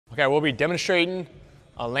Okay, we'll be demonstrating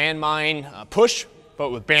a landmine push, but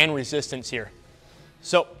with band resistance here.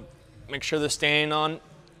 So make sure they're staying on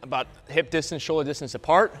about hip distance, shoulder distance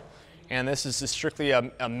apart. And this is just strictly a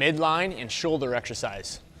midline and shoulder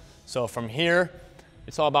exercise. So from here,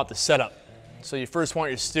 it's all about the setup. So you first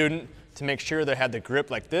want your student to make sure they have the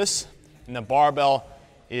grip like this, and the barbell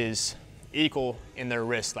is equal in their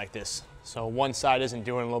wrist like this. So one side isn't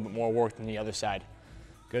doing a little bit more work than the other side.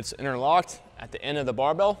 Good, so interlocked at the end of the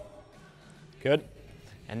barbell. Good.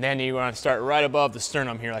 And then you want to start right above the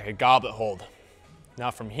sternum here like a goblet hold.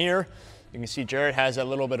 Now from here, you can see Jared has a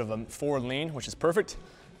little bit of a forward lean, which is perfect.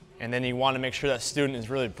 And then you want to make sure that student is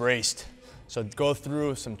really braced. So go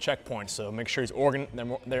through some checkpoints. So make sure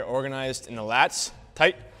they're organized in the lats,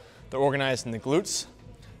 tight. They're organized in the glutes.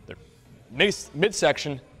 Their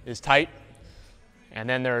midsection is tight. And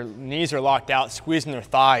then their knees are locked out, squeezing their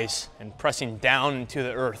thighs and pressing down into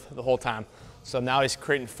the earth the whole time. So now he's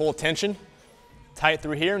creating full tension, tight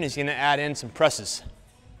through here, and he's gonna add in some presses.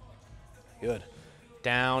 Good.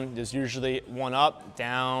 Down, there's usually one up,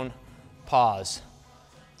 down, pause.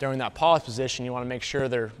 During that pause position, you wanna make sure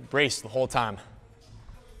they're braced the whole time.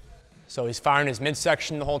 So he's firing his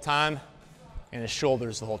midsection the whole time and his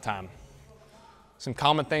shoulders the whole time. Some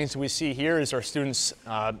common things we see here is our students,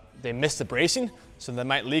 they miss the bracing, so they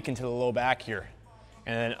might leak into the low back here.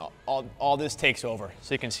 And then all this takes over.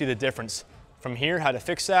 So you can see the difference. From here, how to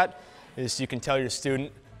fix that is you can tell your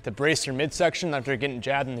student to brace their midsection after getting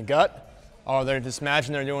jabbed in the gut, or they're just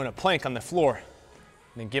imagine they're doing a plank on the floor. And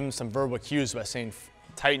then give them some verbal cues by saying,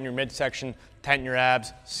 tighten your midsection, tighten your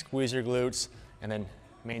abs, squeeze your glutes, and then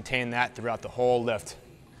maintain that throughout the whole lift.